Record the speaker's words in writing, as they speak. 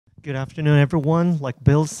Good afternoon, everyone. Like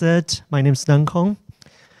Bill said, my name is Deng Kong.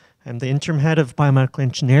 I'm the interim head of biomedical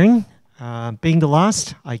engineering. Being the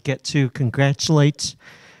last, I get to congratulate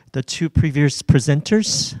the two previous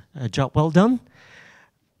presenters. Job well done.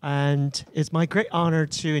 And it's my great honor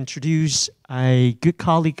to introduce a good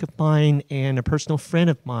colleague of mine and a personal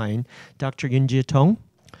friend of mine, Dr. Yunjie Tong.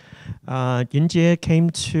 Yunjie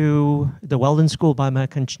came to the Weldon School of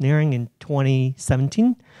Biomedical Engineering in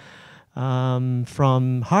 2017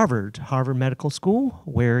 from Harvard Medical School,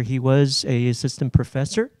 where he was an assistant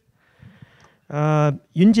professor.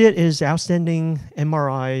 Yunjie is outstanding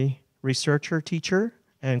MRI researcher, teacher,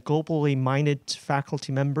 and globally minded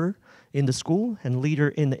faculty member in the school and leader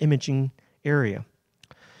in the imaging area.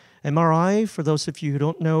 MRI, for those of you who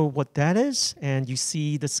don't know what that is, and you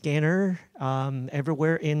see the scanner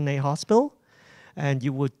everywhere in a hospital, and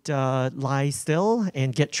you would lie still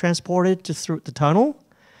and get transported through the tunnel.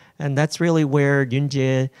 And that's really where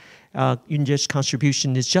Yunjie's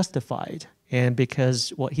contribution is justified. And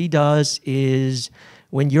because what he does is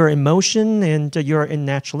when you're in motion and you're in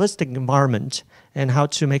naturalistic environment, and how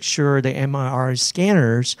to make sure the MRI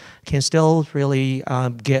scanners can still really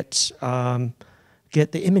get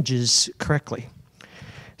the images correctly.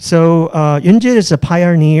 So Yunjie is a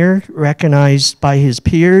pioneer recognized by his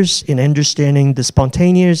peers in understanding the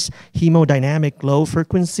spontaneous hemodynamic low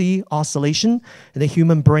frequency oscillation in the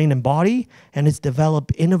human brain and body, and has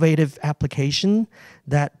developed innovative application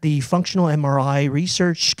that the functional MRI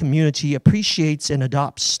research community appreciates and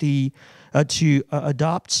adopts.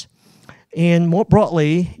 And more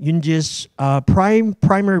broadly, Yunjie's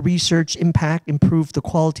primary research impact improved the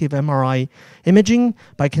quality of MRI imaging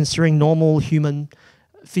by considering normal human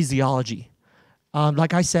physiology.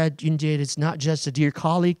 Like I said, Yunjie is not just a dear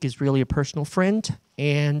colleague, he's really a personal friend.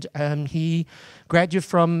 And he graduated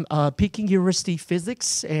from Peking University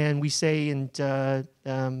Physics, and we say in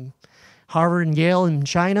Harvard and Yale in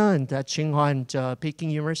China, and Tsinghua and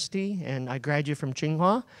Peking University. And I graduated from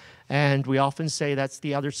Tsinghua. And we often say that's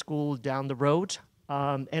the other school down the road.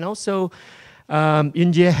 And also,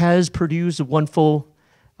 Yunjie has produced a wonderful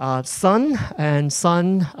son, and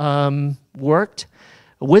son worked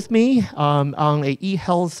with me on a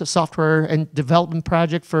e-health software and development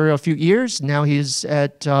project for a few years. Now he's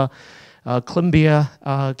at Columbia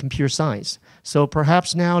Computer Science. So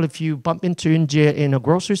perhaps now if you bump into Yunjie in a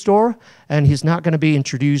grocery store, and he's not going to be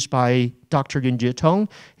introduced by Dr. Yunjie Tong,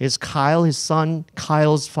 is Kyle, his son,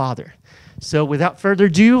 Kyle's father. So without further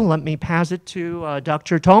ado, let me pass it to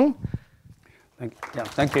Dr. Tong.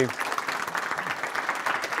 Thank you.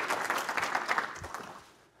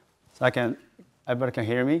 So everybody can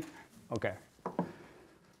hear me? Okay.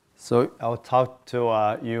 So I'll talk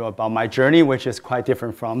to you about my journey, which is quite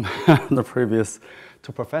different from the previous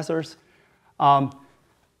two professors. Let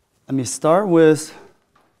me start with,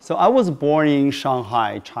 so I was born in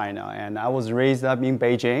Shanghai, China, and I was raised up in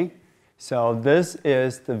Beijing. So this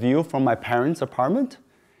is the view from my parents' apartment.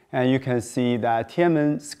 And you can see that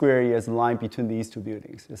Tiananmen Square is the line between these two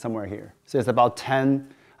buildings. It's somewhere here. So it's about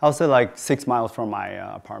 10, I'll say like 6 miles from my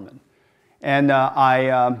apartment. And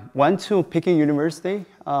I went to Peking University.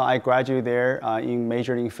 I graduated there in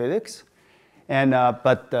majoring in physics. And,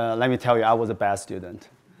 but let me tell you, I was a bad student.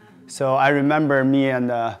 So I remember me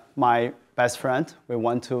and my best friend, we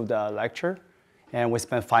went to the lecture, and we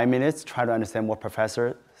spent 5 minutes trying to understand what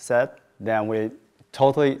professor said. Then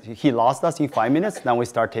he lost us in 5 minutes. Then we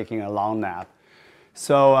start taking a long nap.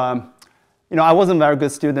 So, I wasn't a very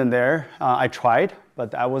good student there. I tried,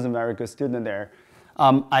 but I wasn't a very good student there.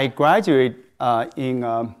 I graduated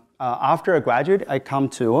after I graduated, I come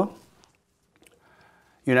to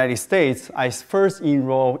United States. I first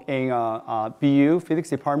enrolled in BU physics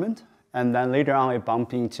department, and then later on I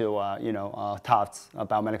bumped into Tufts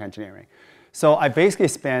biomedical engineering. So I basically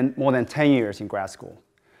spent more than 10 years in grad school.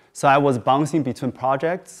 So I was bouncing between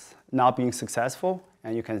projects, not being successful,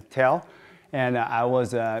 and you can tell. And I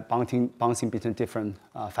was bouncing between different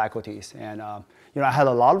faculties. And I had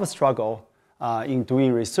a lot of struggle in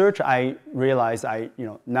doing research. I realized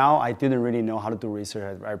now I didn't really know how to do research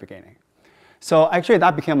at the very beginning. So actually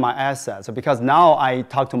that became my asset. So because now I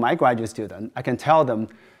talk to my graduate student, I can tell them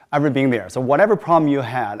everything there. So whatever problem you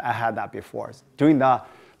had, I had that before. During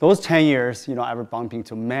those 10 years, I was bumping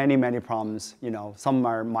into many, many problems. Some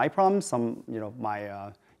are my problems, some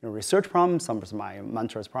my research problems, some is my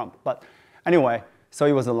mentor's problem. But anyway, so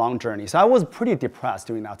it was a long journey. So I was pretty depressed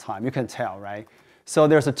during that time. You can tell, right? So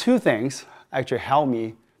there's two things actually helped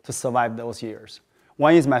me to survive those years.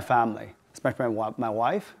 One is my family, especially my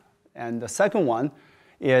wife, and the second one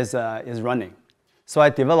is running. So I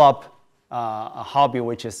developed a hobby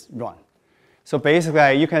which is run. So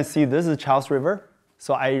basically, you can see this is Charles River.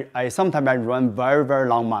 So sometimes I run very, very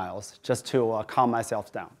long miles just to calm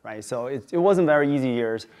myself down, right? So it wasn't very easy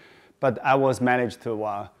years, but I was managed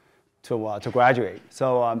to graduate.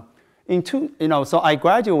 So so I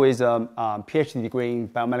graduated with a PhD degree in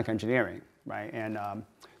biomedical engineering, right? And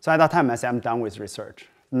so at that time I said I'm done with research.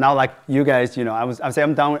 Now, like you guys, I say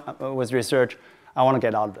I'm done with research. I want to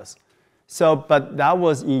get out of this. So, but that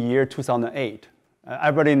was in year 2008.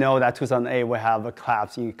 Everybody know that 2008 we have a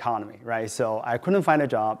collapse in economy, right? So I couldn't find a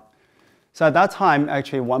job. So at that time,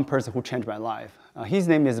 actually, one person who changed my life. His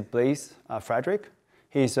name is Blaise Frederick.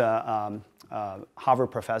 He's a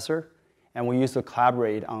Harvard professor, and we used to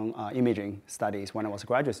collaborate on imaging studies when I was a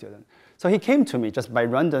graduate student. So he came to me just by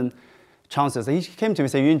random chances. He came to me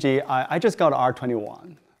and said, Yunjie, I just got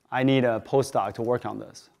R21. I need a postdoc to work on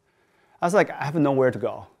this. I was like, I have nowhere to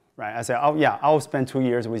go. Right? I said, oh yeah, I'll spend 2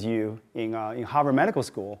 years with you in Harvard Medical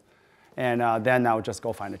School, and then I'll just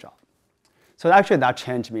go find a job. So actually that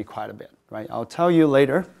changed me quite a bit, right? I'll tell you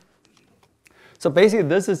later. So basically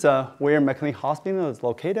this is where McLean Hospital is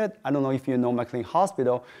located. I don't know if you know McLean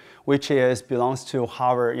Hospital, which belongs to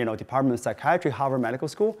Harvard, Department of Psychiatry, Harvard Medical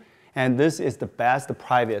School, and this is the best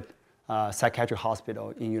private psychiatric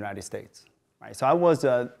hospital in the United States, right? So I was,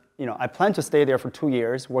 I planned to stay there for 2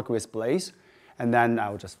 years, work with Blaise, and then I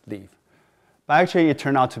would just leave. But actually, it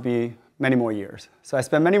turned out to be many more years. So I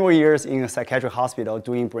spent many more years in a psychiatric hospital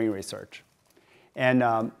doing brain research.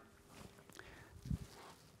 And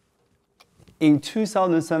in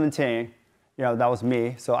 2017, that was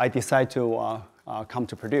me, so I decided to come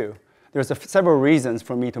to Purdue. There's several reasons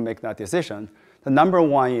for me to make that decision. The number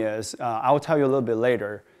one is, I'll tell you a little bit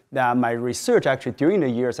later, that my research actually during the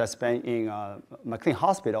years I spent in McLean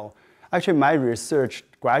Hospital, actually my research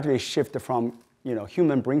gradually shifted from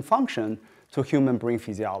human brain function to human brain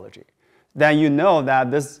physiology. Then you know that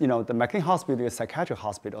this, the McLean Hospital is a psychiatric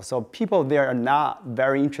hospital, so people there are not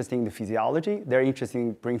very interested in the physiology, they're interested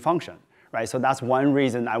in brain function, right? So that's one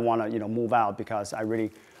reason I want to move out, because I really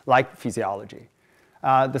like physiology.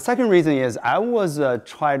 The second reason is I was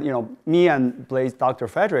me and Blaise, Dr.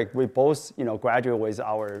 Frederick, we both graduate with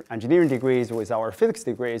our engineering degrees, with our physics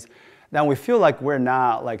degrees. Then we feel like we're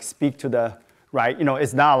not speak to the right,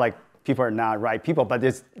 it's not like people are not right people, but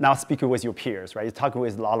it's now speaking with your peers, right? You talk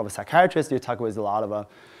with a lot of psychiatrists, you talk with a lot of,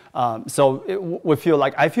 I feel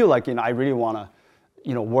like I really want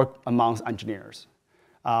to, work amongst engineers.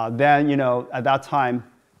 Then, at that time,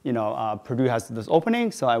 Purdue has this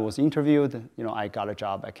opening, so I was interviewed, I got a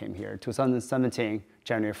job, I came here, 2017,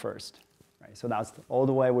 January 1st, right? So that's all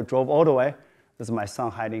the way, we drove all the way. This is my son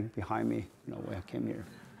hiding behind me, when I came here.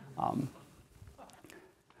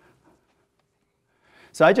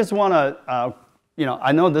 So I just want to,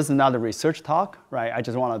 I know this is not a research talk, right? I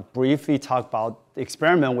just want to briefly talk about the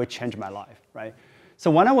experiment which changed my life, right?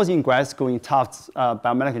 So when I was in grad school in Tufts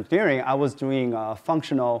biomedical engineering, I was doing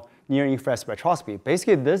functional near-infrared spectroscopy.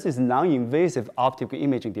 Basically, this is non-invasive optical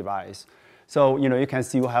imaging device. So you can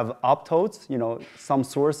see you have optodes, some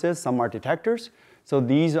sources, some are detectors. So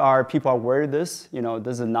these are, people are aware of this,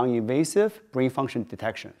 this is non-invasive brain function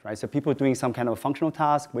detection, right? So people doing some kind of functional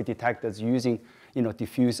task, we detect this using,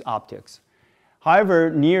 diffuse optics. However,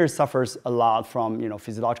 NIR suffers a lot from,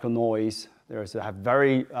 physiological noise. There's a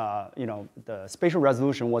very, the spatial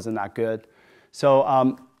resolution wasn't that good.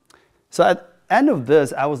 So, so at the end of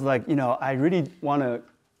this, I was like, I really want to,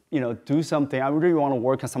 do something. I really want to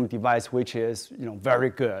work on some device which is,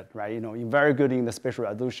 very good, right? Very good in the spatial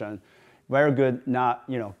resolution, very good not,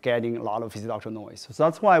 getting a lot of physiological noise. So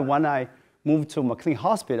that's why when I moved to McLean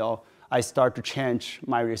Hospital, I started to change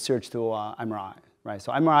my research to MRI, right?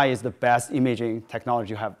 So MRI is the best imaging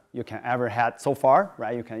technology you can ever had so far,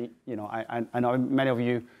 right? You can, I know many of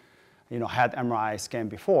you, had MRI scan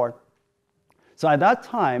before. So at that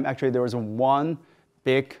time, actually, there was one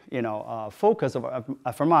big, focus of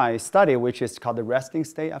fMRI study, which is called the resting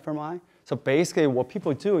state fMRI. So basically, what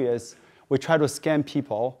people do is we try to scan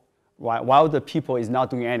people while the people is not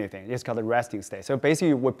doing anything. It's called the resting state. So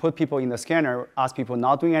basically, we put people in the scanner, ask people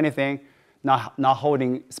not doing anything, not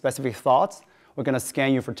holding specific thoughts. We're going to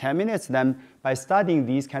scan you for 10 minutes. Then by studying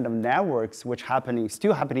these kind of networks, which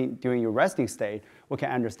still happening during your resting state, we can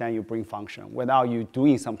understand your brain function without you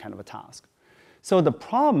doing some kind of a task. So the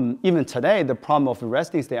problem, even today, the problem of the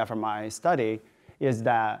resting state fMRI study is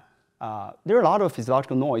that there are a lot of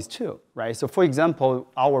physiological noise too, right? So for example,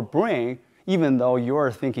 our brain, even though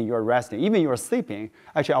you're thinking you're resting, even you're sleeping,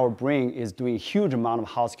 actually our brain is doing a huge amount of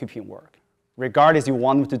housekeeping work, regardless you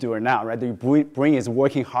want to do it or not, right? The brain is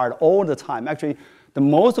working hard all the time. Actually, the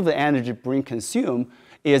most of the energy brain consume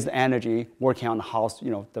is the energy working on the house,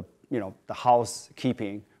 the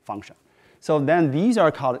housekeeping function. So then these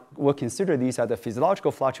are called, we'll consider these as the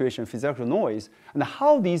physiological fluctuation, physiological noise. And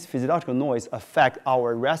how these physiological noise affect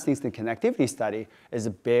our resting state connectivity study is a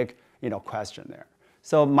big question there.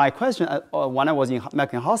 So my question when I was in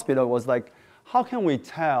Macon Hospital was like, how can we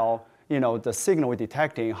tell the signal we're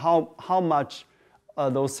detecting, how much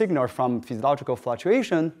those signals from physiological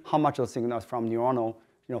fluctuation, how much those signals from neuronal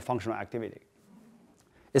functional activity,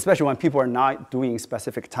 especially when people are not doing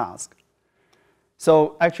specific tasks.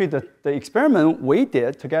 So actually, the experiment we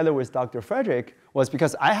did together with Dr. Frederick was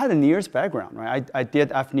because I had a NIRS background, right? I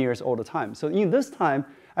did FNIRS all the time. So in this time,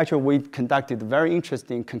 actually, we conducted a very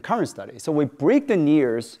interesting concurrent study. So we break the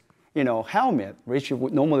NIRS, helmet, which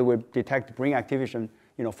normally we detect brain activation,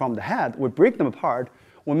 from the head. We break them apart.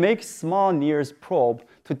 We make small NIRS probe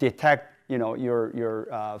to detect,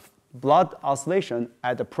 your blood oscillation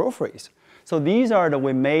at the peripheries. So these are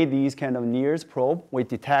we made these kind of NIRS probe. We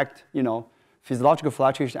detect, physiological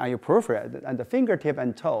fluctuation at your periphery and the fingertip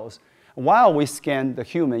and toes, while we scan the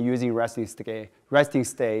human using resting state,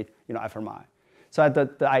 fMRI. So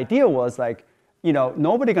the idea was like,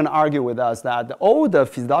 nobody can argue with us that all the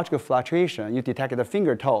physiological fluctuation you detect at the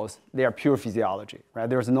finger toes, they are pure physiology, right?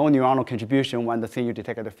 There's no neuronal contribution when the thing you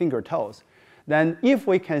detect at the finger toes. Then if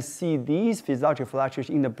we can see these physiological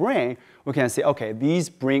fluctuations in the brain, we can say, okay, these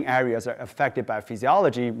brain areas are affected by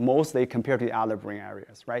physiology mostly compared to the other brain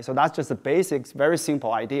areas, right? So that's just the basics, very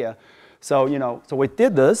simple idea. So, so we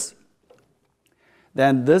did this.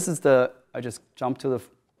 Then this is I just jumped to the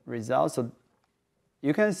results. So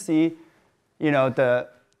you can see,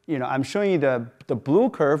 I'm showing you the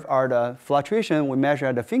blue curve are the fluctuation we measure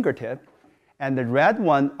at the fingertip, and the red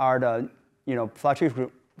one are the,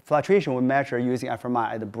 fluctuation we measure using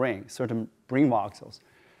fMRI at the brain, certain brain voxels.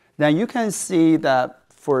 Then you can see that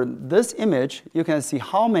for this image, you can see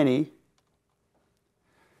how many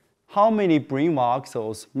brain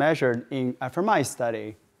voxels measured in fMRI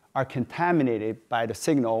study are contaminated by the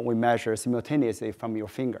signal we measure simultaneously from your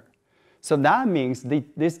finger. So that means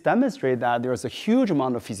this demonstrates that there's a huge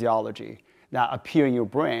amount of physiology that appear in your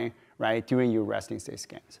brain, right, during your resting state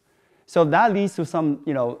scans. So that leads to some,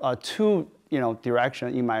 two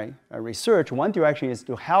direction in my research. One direction is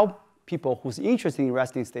to help people who's interested in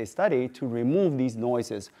resting state study to remove these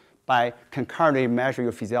noises by concurrently measure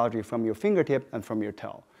your physiology from your fingertip and from your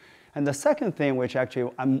toe. And the second thing, which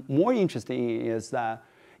actually I'm more interested in, is that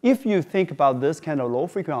if you think about this kind of low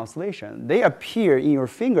frequency oscillation, they appear in your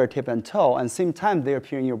fingertip and toe, and same time they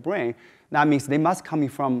appear in your brain. That means they must come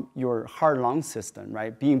from your heart-lung system,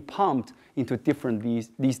 right? Being pumped into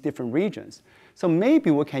these different regions. So maybe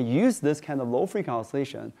we can use this kind of low frequency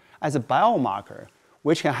oscillation as a biomarker,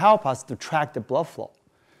 which can help us to track the blood flow.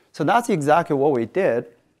 So that's exactly what we did,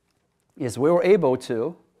 is we were able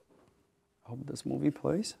to, I hope this movie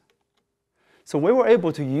plays. So we were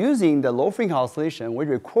able to, using the low frequency oscillation we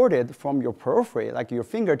recorded from your periphery, like your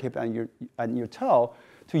fingertip and your toe,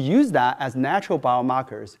 to use that as natural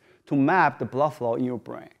biomarkers to map the blood flow in your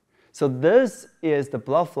brain. So this is the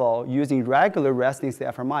blood flow using regular resting state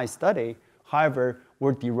fMRI study. However,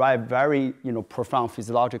 we derive very profound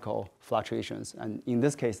physiological fluctuations, and in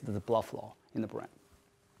this case, the blood flow in the brain.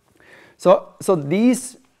 So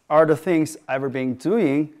these are the things I've been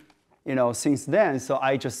doing since then. So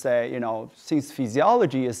I just say, since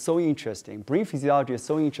physiology is so interesting, brain physiology is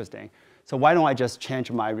so interesting, so why don't I just change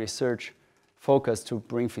my research focus to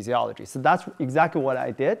brain physiology? So that's exactly what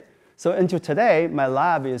I did. So until today, my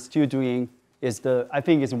lab is still doing, I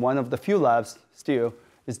think is one of the few labs still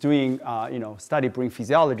is doing, study brain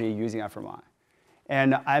physiology using fMRI.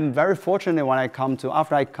 And I'm very fortunate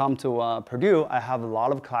after I come to Purdue, I have a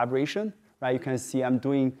lot of collaboration, right? You can see I'm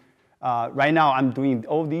doing, right now I'm doing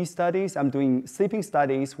all these studies. I'm doing sleeping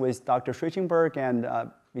studies with Dr. Schrechenberg and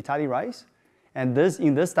Vitaly Rice. And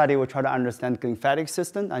in this study, we try to understand the lymphatic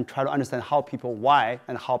system and try to understand why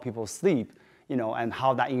and how people sleep, and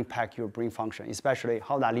how that impacts your brain function, especially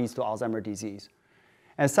how that leads to Alzheimer's disease.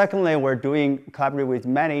 And secondly, we're collaborating with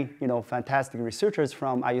many, fantastic researchers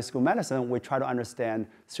from IU School of Medicine. We try to understand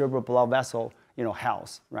cerebral blood vessel,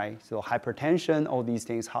 health, right? So hypertension, all these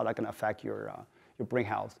things, how that can affect your brain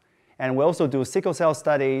health. And we also do sickle cell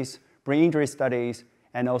studies, brain injury studies,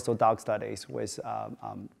 and also dog studies with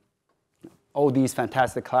all these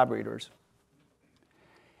fantastic collaborators.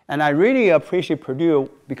 And I really appreciate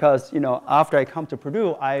Purdue because, after I come to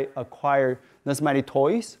Purdue, I acquire this many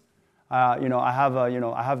toys. I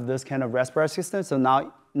have this kind of respiratory system. So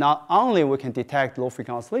now, not only we can detect low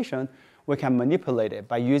frequency oscillation, we can manipulate it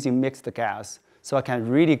by using mixed gas. So I can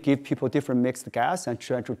really give people different mixed gas and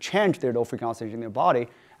try to change their low frequency oscillation in their body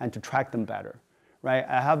and to track them better, right?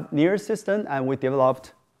 I have NIRS system, and we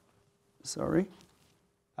developed,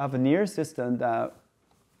 I have a near system that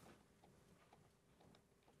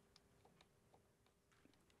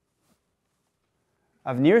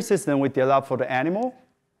we developed for the animal.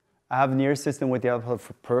 I have a near system we developed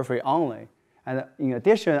for periphery only. And in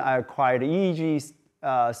addition, I acquired EEG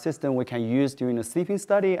system we can use during the sleeping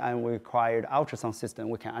study, and we acquired ultrasound system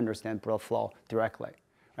we can understand blood flow directly.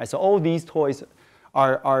 Right? So all these toys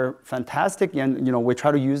are fantastic, and we try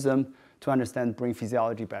to use them to understand brain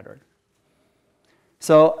physiology better.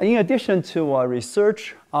 So in addition to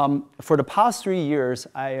research, for the past 3 years,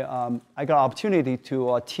 I got an opportunity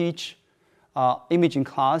to teach imaging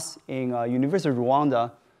class in University of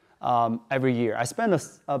Rwanda every year. I spend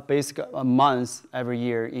a month every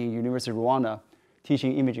year in University of Rwanda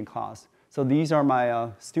teaching imaging class. So these are my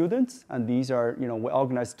students, and these are we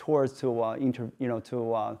organize tours to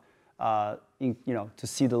to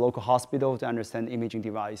see the local hospital to understand the imaging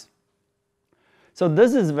device. So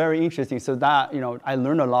this is very interesting. So that I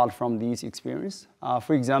learned a lot from these experiences.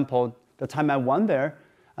 For example, the time I went there,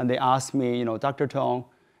 and they asked me, Dr. Tong,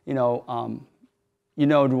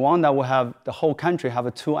 Rwanda will have the whole country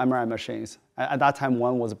have 2 MRI machines. At that time,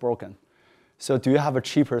 one was broken. So do you have a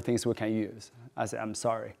cheaper things we can use? I said, I'm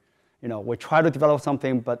sorry. We try to develop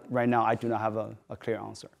something, but right now I do not have a clear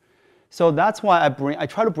answer. So that's why I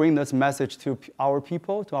try to bring this message to our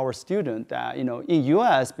people, to our students, that in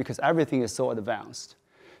US, because everything is so advanced.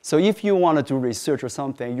 So if you want to do research or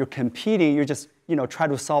something, you're competing, you just try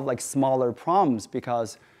to solve like smaller problems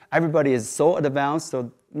because everybody is so advanced,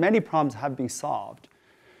 so many problems have been solved.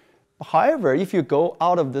 However, if you go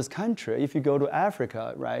out of this country, if you go to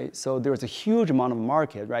Africa, right, so there's a huge amount of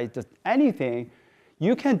market, right? Just anything,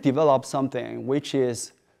 you can develop something which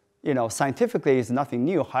is, scientifically is nothing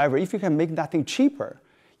new. However, if you can make that thing cheaper,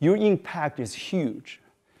 your impact is huge.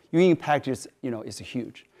 Your impact is, is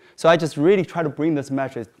huge. So I just really try to bring this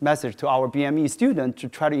message to our BME students to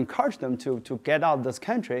try to encourage them to get out of this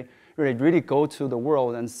country, really go to the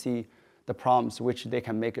world and see the problems which they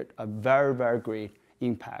can make a very, very great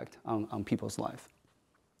impact on people's life.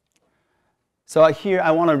 So here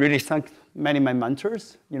I want to really thank many of my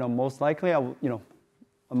mentors. Most likely,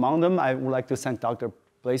 among them, I would like to thank Dr.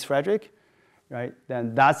 Blaise Frederick, right?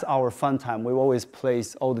 Then that's our fun time. We always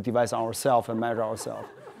place all the devices ourselves and measure ourselves.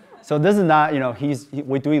 So this is not,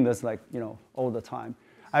 we're doing this like, all the time.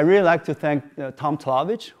 I really like to thank Tom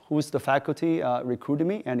Tlavich, who's the faculty recruited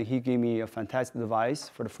me, and he gave me a fantastic advice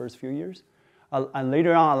for the first few years. And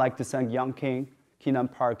later on, I'd like to thank Young King, Keenan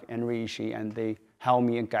Park, and Riichi, and they helped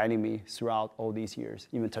me and guided me throughout all these years,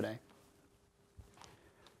 even today.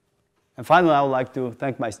 And finally, I would like to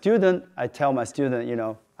thank my student. I tell my student,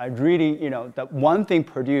 I really, that one thing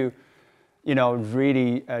Purdue,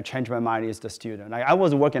 really changed my mind is the student. I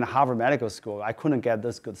was working at Harvard Medical School. I couldn't get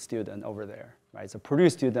this good student over there, right? So Purdue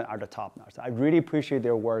students are the top notch. I really appreciate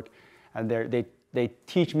their work, and they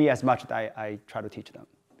teach me as much as I try to teach them.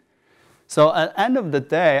 So at the end of the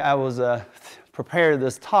day, I was prepared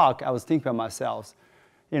this talk. I was thinking of myself,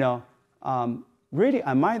 really,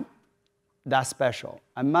 am I that special?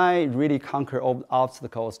 Am I really conquer all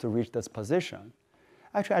obstacles to reach this position?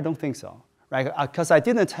 Actually, I don't think so, right? Because I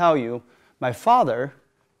didn't tell you, my father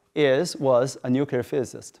was a nuclear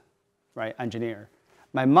physicist, right, engineer.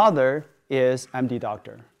 My mother is MD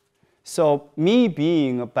doctor. So me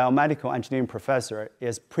being a biomedical engineering professor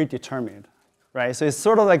is predetermined, right? So it's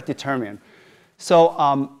sort of like determined. So,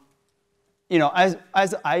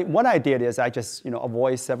 what I did is I just,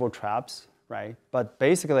 avoid several traps, right? But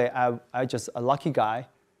basically, I just a lucky guy,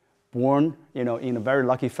 born, in a very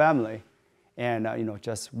lucky family, and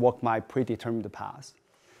just walk my predetermined path.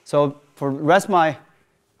 So for the rest of my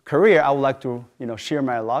career, I would like to, share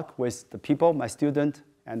my luck with the people, my students,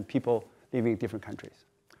 and people living in different countries.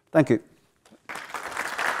 Thank you.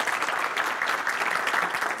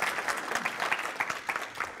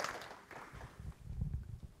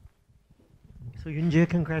 So Yunjie,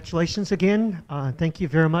 congratulations again. Thank you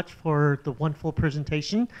very much for the wonderful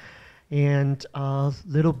presentation and a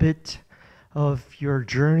little bit of your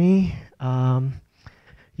journey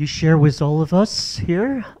you share with all of us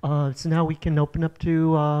here. So now we can open up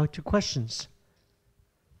to questions.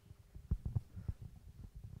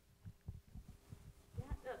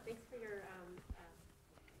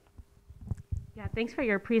 Thanks for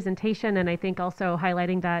your presentation, and I think also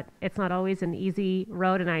highlighting that it's not always an easy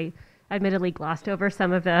road, and I admittedly glossed over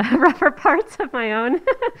some of the rougher parts of my own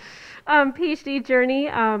PhD journey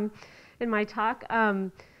in my talk.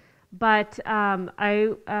 But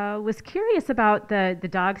I was curious about the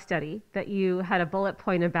dog study that you had a bullet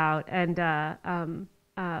point about, and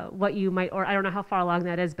what you might, or I don't know how far along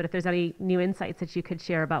that is, but if there's any new insights that you could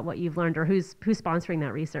share about what you've learned, or who's sponsoring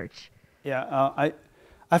that research. Yeah,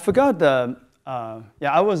 I forgot the,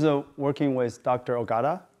 yeah, I was working with Dr.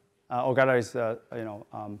 Ogata. Ogata is a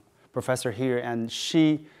professor here, and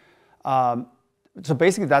she, so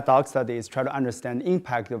basically that dog study is try to understand the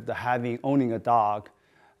impact of owning a dog,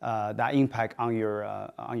 that impact on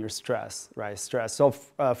your stress, right? Stress. So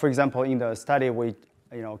for example, in the study, we,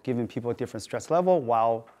 giving people different stress level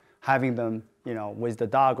while having them, with the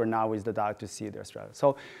dog or not with the dog to see their stress.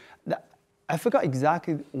 So I forgot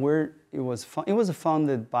exactly where it was. It was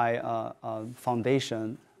funded by a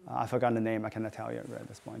foundation. I forgot the name. I cannot tell you right at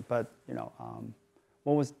this point. But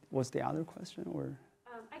what was the other question? Or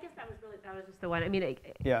I guess that was just the one. I mean,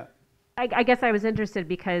 yeah. I guess I was interested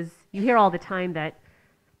because you hear all the time that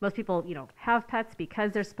most people, have pets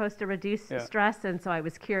because they're supposed to reduce stress, and so I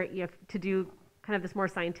was curious to do kind of this more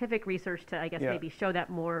scientific research to, I guess, maybe show that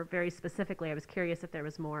more very specifically. I was curious if there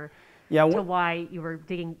was more to why you were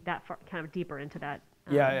digging that far, kind of deeper into that.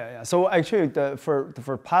 Yeah. So actually,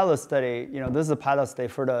 for pilot study, this is a pilot study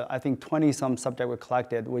for the, I think 20-some subject we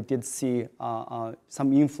collected. We did see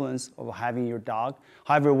some influence of having your dog.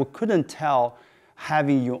 However, we couldn't tell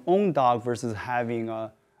having your own dog versus having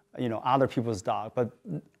other people's dog. But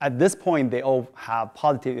at this point, they all have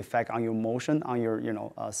positive effect on your emotion, on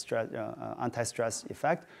your stress, anti-stress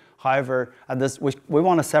effect. However, at this, we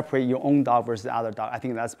want to separate your own dog versus the other dog. I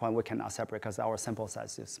think that's the point we cannot separate because our sample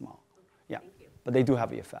size is small. Yeah, but they do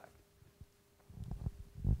have the effect.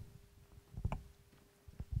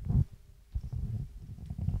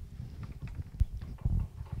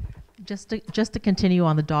 Just to continue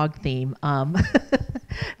on the dog theme,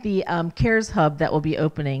 the CARES Hub that will be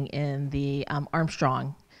opening in the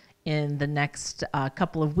Armstrong in the next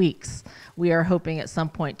couple of weeks, we are hoping at some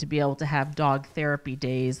point to be able to have dog therapy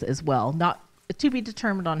days as well. Not to be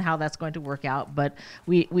determined on how that's going to work out, but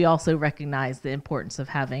we also recognize the importance of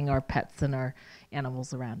having our pets and our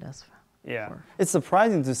animals around us. Yeah, it's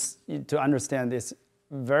surprising to understand this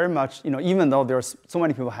very much, even though there's so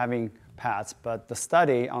many people having pets, but the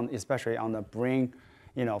study especially on the brain,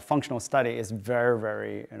 functional study is very,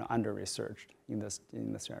 very under-researched in this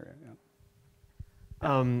area.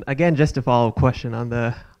 Yeah. Again, just a follow-up question on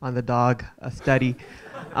the dog study.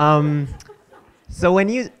 So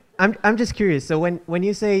I'm just curious. So when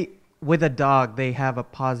you say with a dog they have a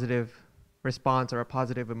positive response or a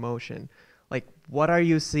positive emotion, like what are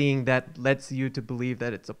you seeing that lets you to believe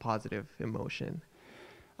that it's a positive emotion?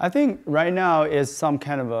 I think right now is some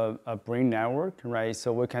kind of a brain network, right?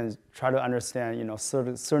 So we can try to understand,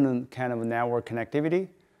 certain kind of network connectivity.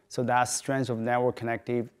 So that strength of network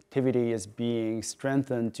connectivity is being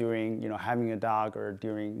strengthened during, having a dog or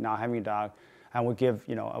during not having a dog. And we give,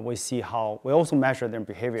 we see we also measure their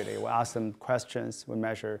behavior. We ask them questions, we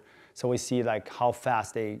measure. So we see like how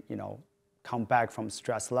fast they, come back from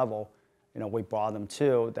stress level. We brought them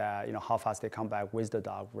to that, how fast they come back with the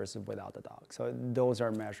dog versus without the dog. So those are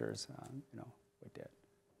measures, we did.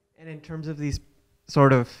 And in terms of these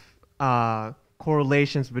sort of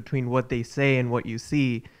correlations between what they say and what you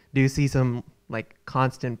see, do you see some like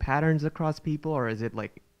constant patterns across people, or is it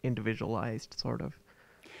like individualized sort of?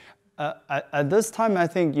 At this time, I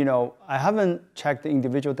think, I haven't checked the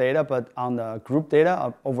individual data, but on the group data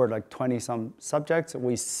of over like 20-some subjects,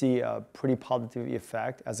 we see a pretty positive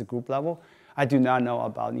effect as a group level. I do not know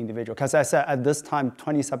about individual, because I said at this time,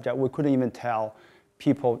 20 subjects, we couldn't even tell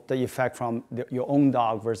people the effect from your own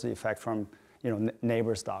dog versus the effect from,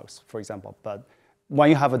 neighbors' dogs, for example. But when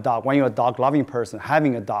you have a dog, when you're a dog-loving person,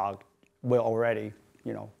 having a dog will already,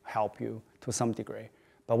 help you to some degree.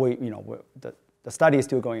 But the study is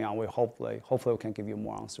still going on. We hopefully we can give you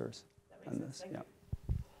more answers on this. Yeah.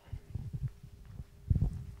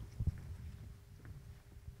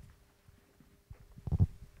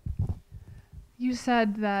 You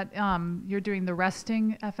said that you're doing the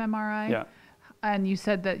resting fMRI. Yeah. And you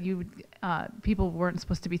said that people weren't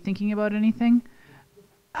supposed to be thinking about anything.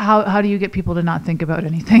 How do you get people to not think about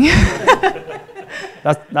anything?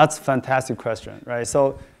 That's a fantastic question, right?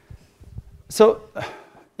 So.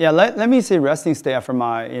 Yeah, let me say resting state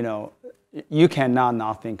fMRI, you cannot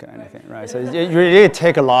not think of anything, right? So you really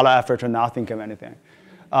take a lot of effort to not think of anything.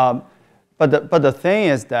 But the thing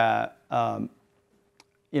is that,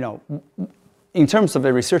 in terms of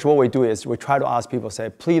the research, what we do is we try to ask people, say,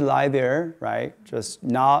 please lie there, right? Just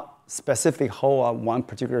not specifically hold on one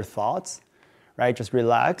particular thoughts, right? Just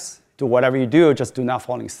relax, do whatever you do, just do not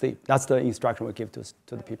fall asleep. That's the instruction we give to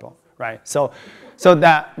the people. Right, so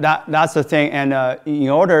that's the thing, and in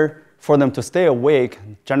order for them to stay awake,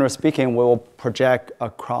 generally speaking, we will project a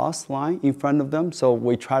cross line in front of them. So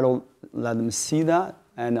we try to let them see that,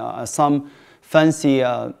 and some fancy,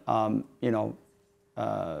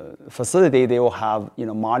 facility, they will have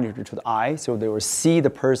monitor to the eye, so they will see the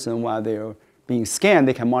person while they're being scanned.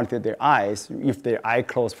 They can monitor their eyes. If their eye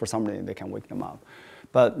closed for some reason, they can wake them up.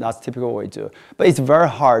 But that's typical way to do it. But it's very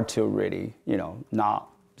hard to really not.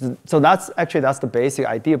 So that's the basic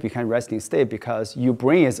idea behind resting state, because your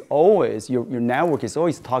brain is always, your network is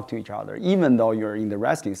always talking to each other, even though you're in the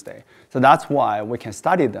resting state. So that's why we can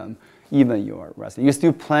study them even you're resting. You're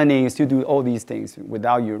still planning, you still do all these things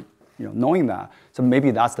without you knowing that. So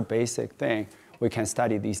maybe that's the basic thing. We can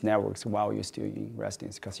study these networks while you're still in resting,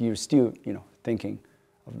 because you're still thinking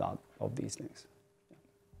of these things.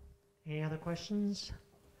 Any other questions?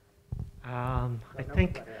 I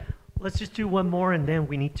think let's just do one more and then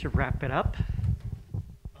we need to wrap it up.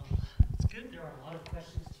 It's good. There are a lot of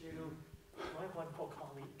questions to my wonderful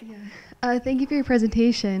colleague. Yeah. Thank you for your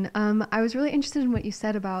presentation. I was really interested in what you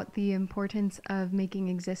said about the importance of making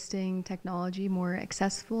existing technology more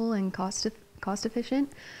accessible and cost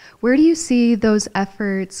efficient. Where do you see those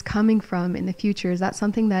efforts coming from in the future? Is that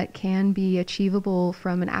something that can be achievable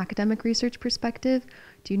from an academic research perspective?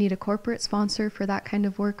 Do you need a corporate sponsor for that kind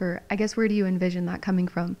of work? Or I guess where do you envision that coming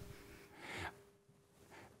from?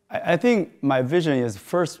 I think my vision is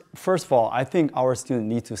first of all, I think our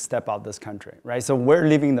students need to step out this country, right? So we're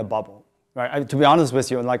living in the bubble, right? To be honest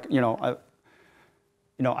with you, I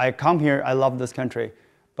come here, I love this country,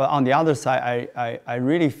 but on the other side, I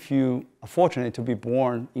really feel fortunate to be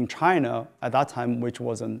born in China at that time, which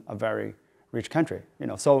wasn't a very rich country,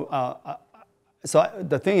 So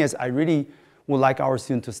the thing is, I really would like our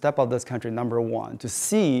students to step out this country, number one, to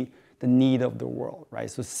see the need of the world, right?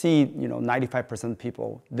 So see, 95% of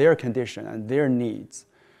people, their condition and their needs.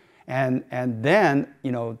 And then,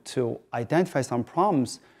 to identify some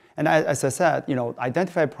problems. And as I said,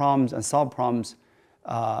 identify problems and solve problems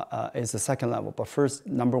is the second level. But first,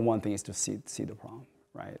 number one thing is to see the problem,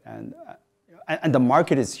 right? And the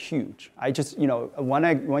market is huge. I just,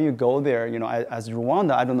 when you go there, as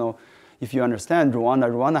Rwanda, I don't know if you understand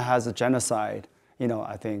Rwanda has a genocide,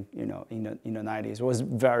 I think, in the 90s. It was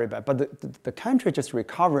very bad. But the country just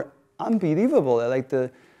recovered unbelievable.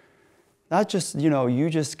 Not just, you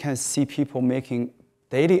just can see people making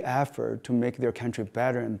daily effort to make their country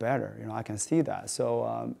better and better. I can see that.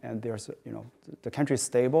 So, and there's, the country is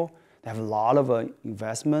stable. They have a lot of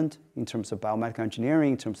investment in terms of biomedical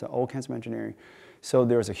engineering, in terms of all kinds of engineering. So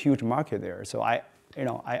there's a huge market there. So I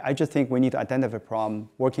just think we need to identify a problem,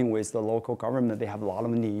 working with the local government. They have a lot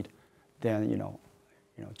of need. Then,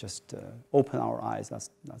 just open our eyes.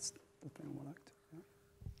 That's the thing I would like to.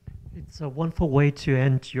 Yeah. It's a wonderful way to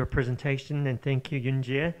end your presentation, and thank you,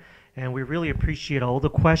 Yunjie. And we really appreciate all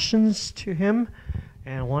the questions to him,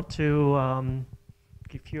 and I want to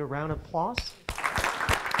give you a round of applause.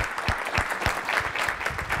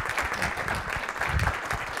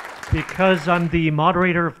 Because I'm the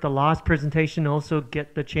moderator of the last presentation, also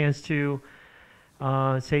get the chance to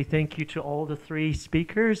say thank you to all the three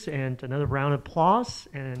speakers, and another round of applause.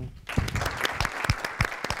 And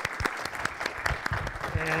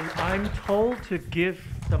I'm told to give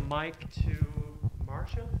the mic to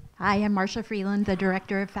Marcia. Hi, I'm Marcia Freeland, the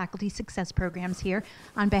Director of Faculty Success Programs here.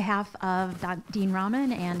 On behalf of Dean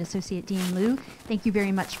Rahman and Associate Dean Liu, thank you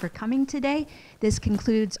very much for coming today. This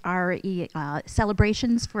concludes our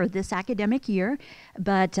celebrations for this academic year,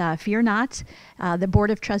 but fear not, the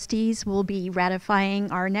Board of Trustees will be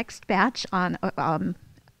ratifying our next batch on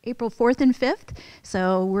April 4th and 5th.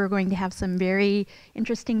 So we're going to have some very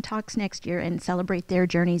interesting talks next year and celebrate their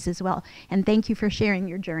journeys as well. And thank you for sharing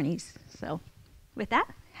your journeys. So with that,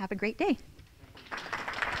 have a great day.